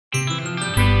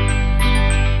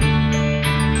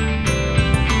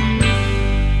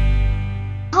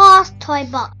toy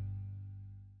box.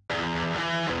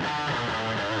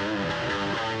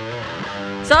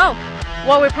 So,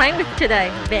 what are we playing with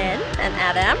today, Ben and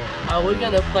Adam? We're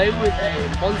gonna play with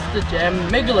a Monster Jam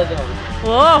Megalodon.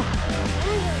 Whoa!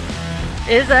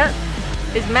 Is it?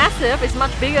 It's massive. It's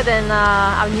much bigger than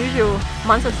our usual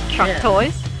monster truck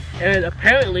toys. And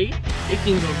apparently, it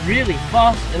can go really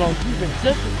fast and on different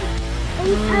surfaces. And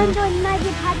it turns on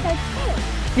magic hot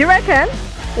too. You reckon?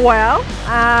 Well,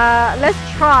 let's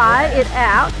try it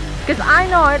out. Because I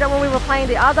know that when we were playing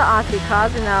the other RC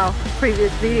cars in our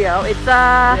previous video, it's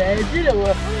yeah, it didn't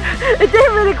work. it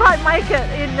didn't really quite make it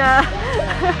in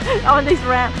on this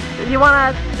ramp. You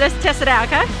wanna let's test it out,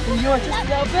 okay? You want to test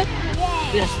it out, Ben?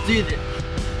 Yeah. Let's do this.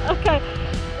 Okay.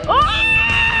 Oh,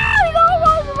 it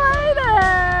almost made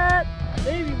it.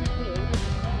 Maybe we can.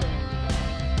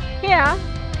 Here.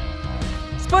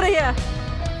 Let's put it here.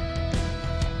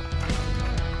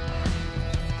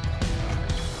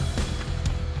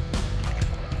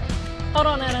 Hold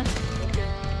on, Anna.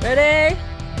 Ready,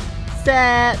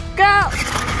 set, go!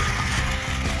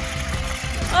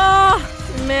 Oh,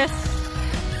 miss.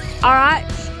 Alright,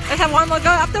 let's have one more go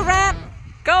up the ramp.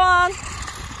 Go on.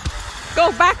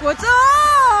 Go backwards.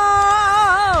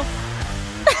 Oh!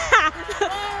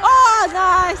 Oh,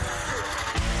 nice.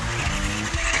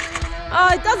 Oh,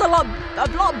 it does a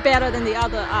lot better than the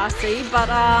other RC, but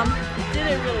It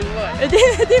didn't really work. it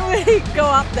didn't really go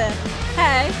up there.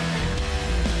 Hey.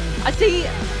 I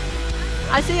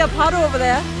see a puddle over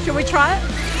there. Should we try it?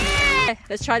 Okay,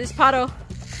 let's try this puddle.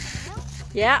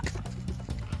 Yeah.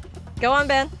 Go on,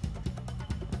 Ben.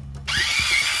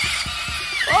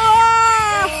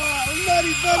 Oh!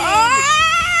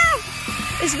 Oh!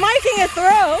 It's making it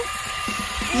through.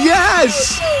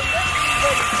 Yes!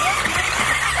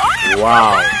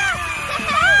 Wow.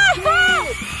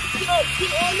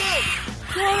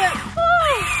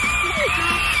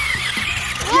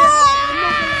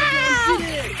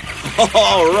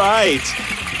 All right.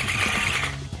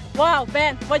 Wow,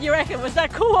 Ben, what do you reckon? Was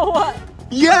that cool or what?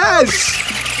 Yes!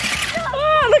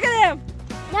 Oh, look at him.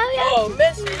 Oh,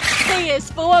 messy. He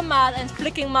is full of mud and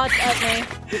flicking mud at me.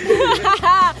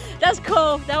 That's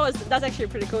cool. That's actually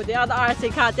pretty cool. The other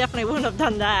RC car definitely wouldn't have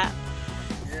done that.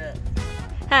 Yeah.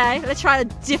 Hey, let's try a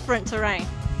different terrain.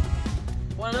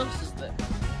 What else is there?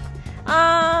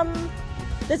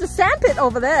 There's a sandpit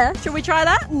over there. Should we try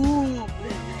that? Ooh,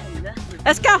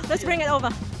 Let's go. Let's bring it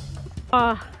over.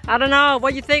 Oh, I don't know.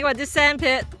 What do you think about this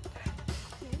sandpit?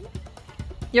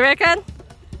 You reckon?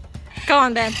 Go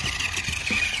on, Ben.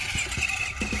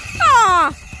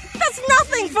 Oh, that's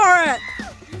nothing for it.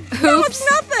 That was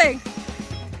nothing.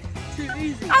 too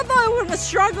easy. I thought it would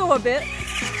struggle a bit.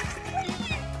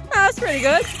 Oh, that's pretty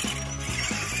good.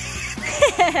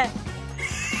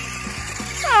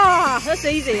 Oh, that's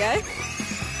easy, eh?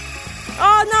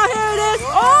 Oh no, here it is.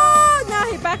 Oh, now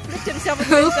he backflipped himself and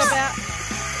threw himself out.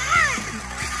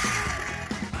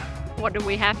 What do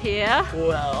we have here?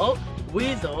 Well,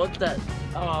 we thought that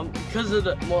because of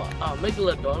the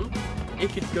Megalodon,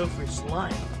 it could go for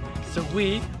slime. So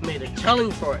we made a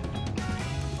challenge for it.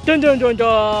 Dun dun dun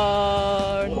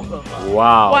dun!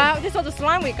 Wow. Wow, this was the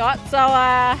slime we got. So,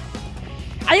 are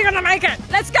you gonna make it?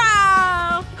 Let's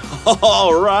go!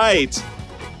 All right.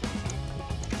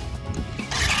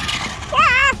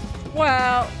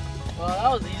 Well, that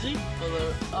was easy.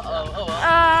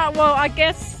 well, I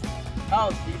guess That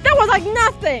was easy. that was like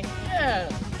nothing. Yeah.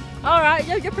 All right,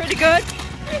 you're pretty good.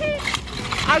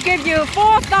 I'll give you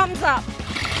 4 thumbs up.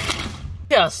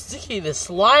 Look how sticky the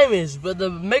slime is, but the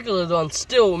Megalodon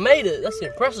still made it. That's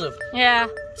impressive. Yeah,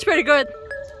 it's pretty good.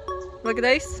 Look at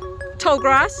this. Tall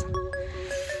grass.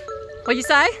 What you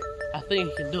say? I think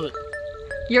you can do it.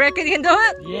 You reckon you can do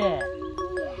it? Yeah.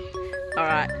 All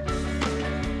right.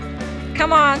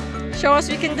 Come on, show us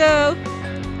what you can do.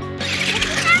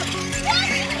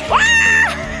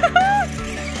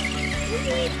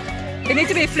 You need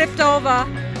to be flipped over.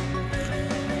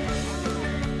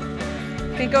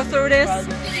 Can you go through this?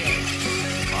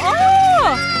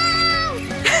 Oh!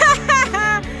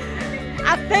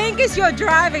 I think it's your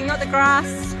driving, not the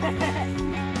grass.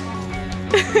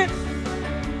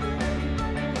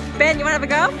 Ben, you want to have a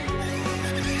go?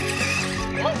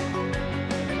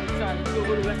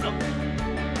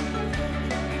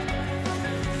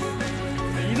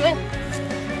 There you go.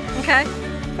 Okay,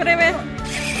 put him in.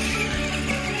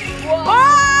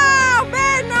 Oh,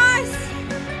 very nice.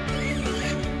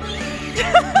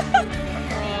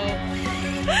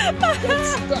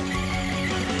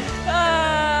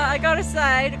 I gotta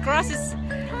say, the grass is,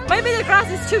 maybe the grass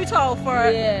is too tall for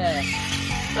it. Yeah.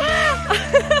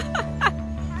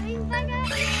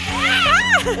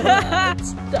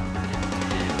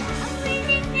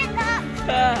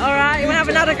 Alright, you want to have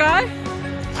another go?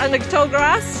 On the tall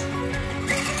grass?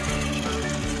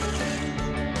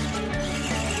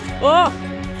 Oh!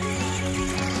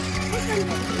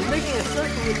 He's making a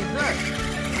circle with his nose.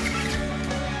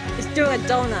 It's doing a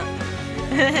donut.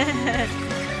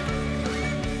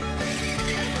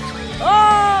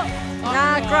 Oh!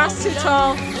 Nah, grass too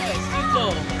tall. Yeah, it's too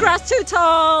tall. Grass too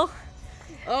tall.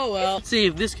 Oh well. Let's see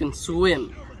if this can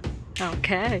swim.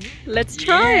 Okay, let's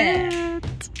try it.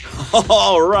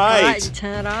 All right. Alright, you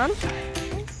turn it on.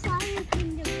 This slime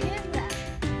in the river.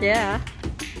 Yeah.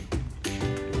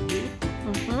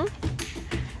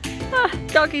 Ah,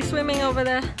 doggy swimming over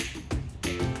there.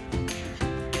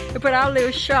 We put our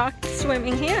little shark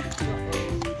swimming here.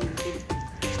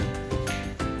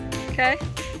 Okay.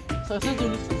 So it's going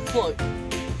to float.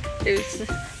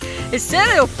 It said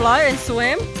it'll float and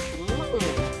swim.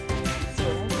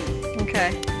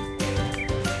 Okay.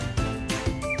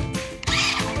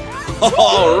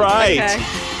 All right. Okay.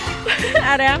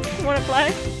 Adam, you want to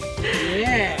play?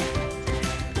 Yeah.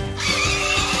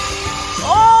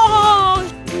 Oh!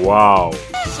 Wow.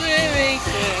 Swimming,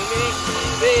 swimming,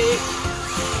 swimming.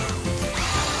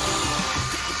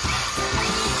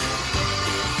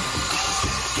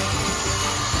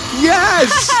 Yes.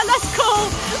 That's cool.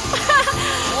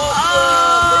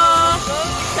 Oh,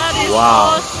 that is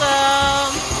Wow.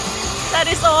 awesome. That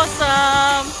is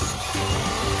awesome.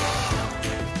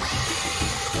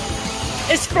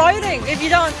 It's floating. If you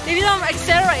don't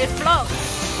accelerate, it floats.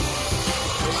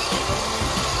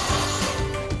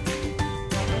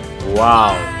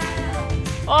 Wow.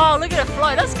 Oh, look at it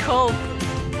float. That's cool.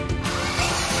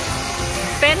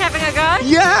 Ben having a go?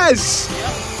 Yes.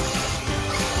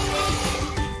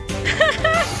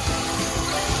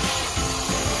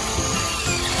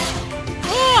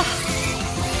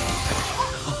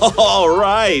 Oh, All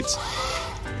right.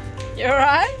 you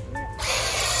alright?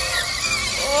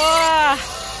 Wow.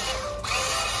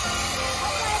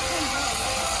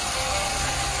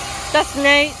 That's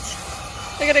neat.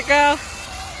 Look at it go.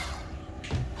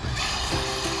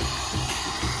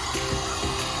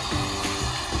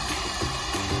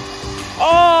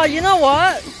 Oh, you know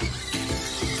what?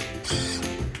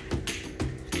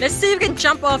 Let's see if we can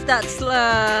jump off that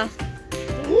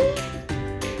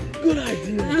Good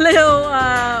idea. little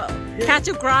patch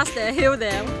of grass there, hill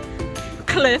there,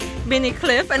 cliff, mini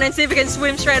cliff, and then see if we can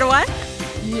swim straight away.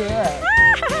 Yeah.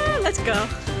 Let's go.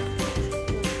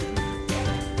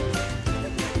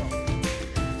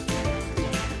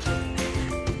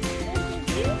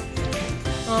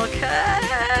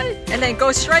 Okay, and then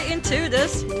go straight into the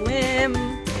swim.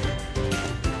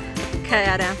 Okay,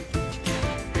 Adam.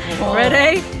 Whoa.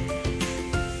 Ready?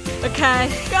 Okay,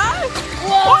 go!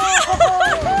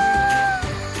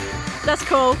 That's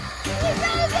cool.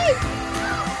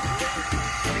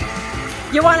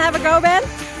 You want to have a go, Ben,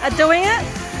 at doing it?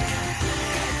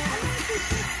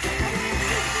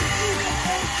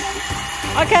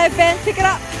 Okay, Ben, pick it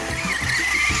up.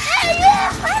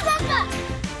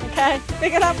 Okay,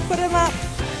 pick it up, put him up.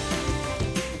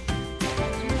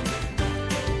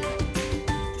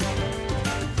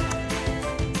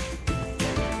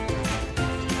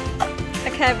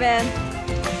 Okay, Ben.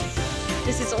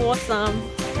 This is awesome.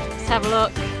 Let's have a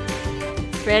look.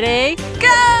 Ready?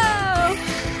 Go!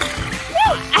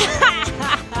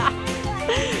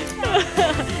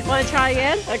 Want to try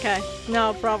again? Okay,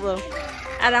 no problem.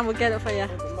 Adam will get it for you.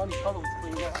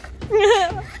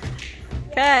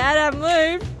 Okay, Adam,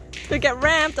 move. To get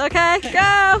ramped, okay?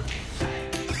 Go!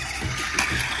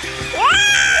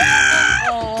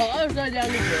 Oh, I'm upside down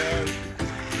again.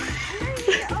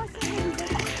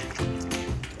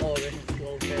 Oh, this is so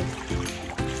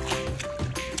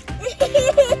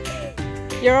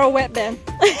bad. You're all wet, Ben.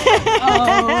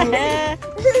 Oh.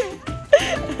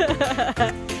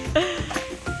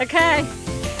 Okay,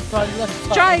 Let's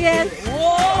try again.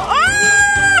 Whoa!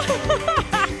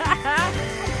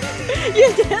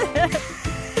 You did it.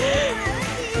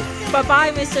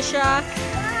 Bye-bye, Mr. Shark.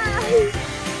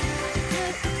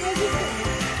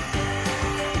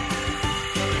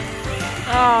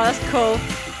 Oh, that's cool.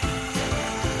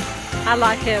 I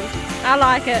like him. I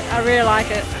like it. I really like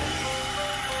it.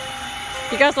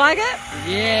 You guys like it?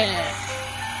 Yeah.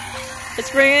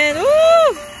 Let's bring in.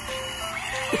 Woo!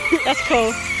 That's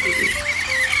cool.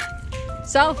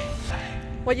 So,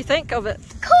 what do you think of it?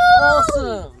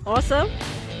 Awesome. Awesome.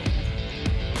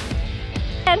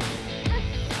 And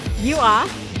you are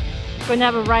going to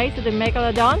have a race with the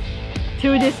Megalodon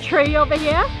to this tree over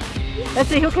here. Let's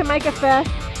see who can make it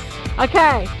first.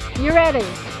 Okay, you ready?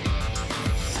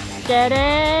 Steady,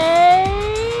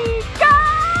 go!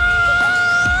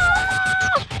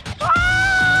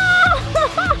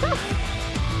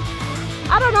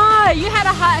 you had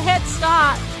a head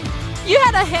start. You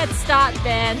had a head start,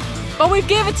 Ben. But we'll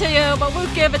give it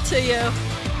to you.